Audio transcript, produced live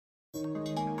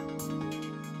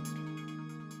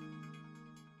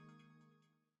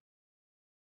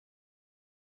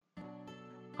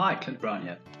Hi, Clint Brown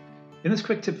here. In this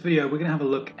quick tip video, we're going to have a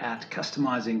look at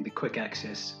customizing the quick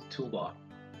access toolbar.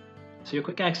 So your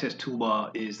quick access toolbar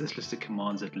is this list of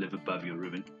commands that live above your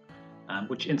ribbon,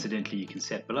 which incidentally you can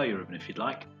set below your ribbon if you'd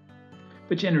like,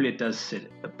 but generally it does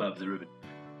sit above the ribbon.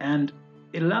 And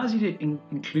it allows you to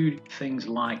include things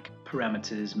like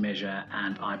parameters, measure,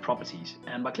 and eye properties.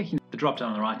 And by clicking the drop down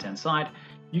on the right hand side,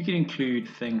 you can include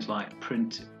things like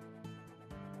print,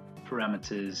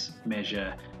 parameters,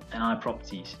 measure, and eye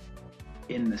properties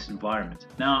in this environment.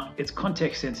 Now it's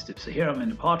context sensitive, so here I'm in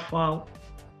the part file.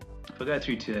 If I go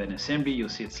through to an assembly, you'll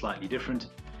see it's slightly different,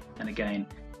 and again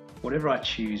whatever I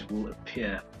choose will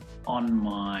appear on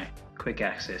my quick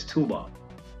access toolbar.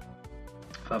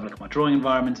 If I have a look at my drawing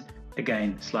environment,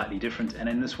 again slightly different, and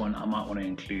in this one I might want to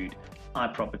include eye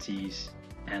properties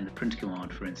and the print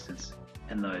command, for instance,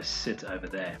 and those sit over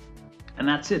there. And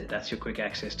that's it, that's your quick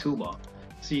access toolbar.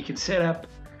 So you can set up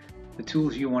the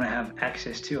tools you want to have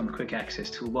access to on the quick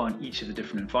access toolbar in each of the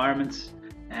different environments,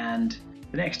 and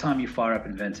the next time you fire up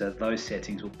Inventor, those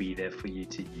settings will be there for you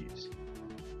to use.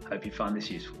 Hope you find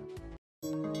this useful.